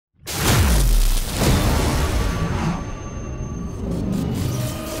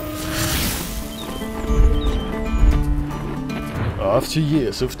After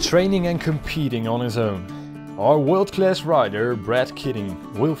years of training and competing on his own, our world-class rider Brad Kidding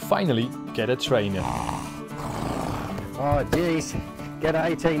will finally get a trainer. Oh geez,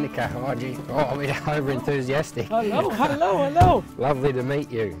 g'day Tineke. Oh gee, we're over enthusiastic. Hello, hello, hello. Lovely to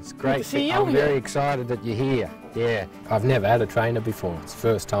meet you. It's great. Good to see you I'm here. very excited that you're here. Yeah, I've never had a trainer before. It's the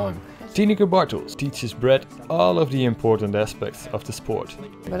first time. Tineke Bartels teaches Brad all of the important aspects of the sport.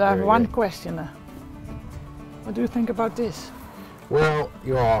 But I have one question. What do you think about this? Well,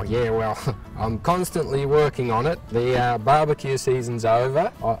 I'm constantly working on it. The barbecue season's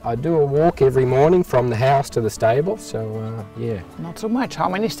over. I do a walk every morning from the house to the stable, so yeah. Not so much. How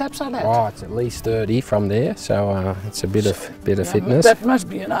many steps are that? Oh, it's at least 30 from there, so it's a bit of fitness. That must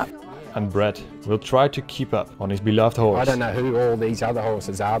be enough. And Brad will try to keep up on his beloved horse. I don't know who all these other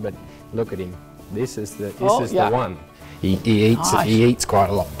horses are, but look at him. This is the one. He eats quite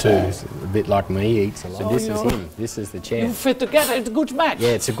a lot too. He's a bit like me, he eats a lot. So this is him. This is the You champ. fit together. It's a good match.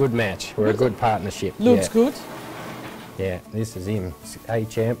 Yeah, it's a good match. We're a good partnership. Looks good. Yeah, this is him. Hey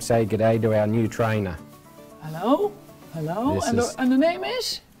champ, say g'day to our new trainer. Hello, hello. And the name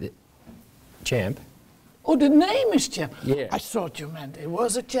is? Champ? Oh, the name is Champ. Yeah. I thought you meant it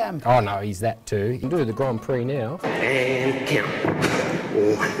was a champ. Oh no, he's that too. He can do the Grand Prix now. And count.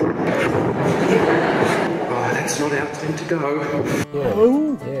 Oh, that's not our time to go. Yeah.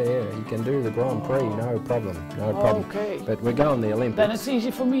 Oh. Yeah, he can do the Grand Prix, no problem. No problem. Okay. But we're going the Olympics. Then it's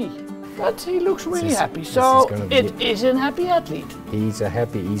easy for me. But he looks really This is- happy, this so is gonna be it is a happy athlete.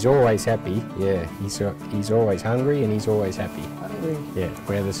 He's always happy. Yeah, he's always hungry and he's always happy. Hungry. Yeah,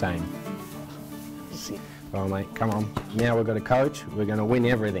 we're the same. See. Well, mate, come on. Now we've got a coach. We're going to win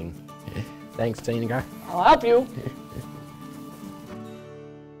everything. Thanks, Tineke. I'll help you.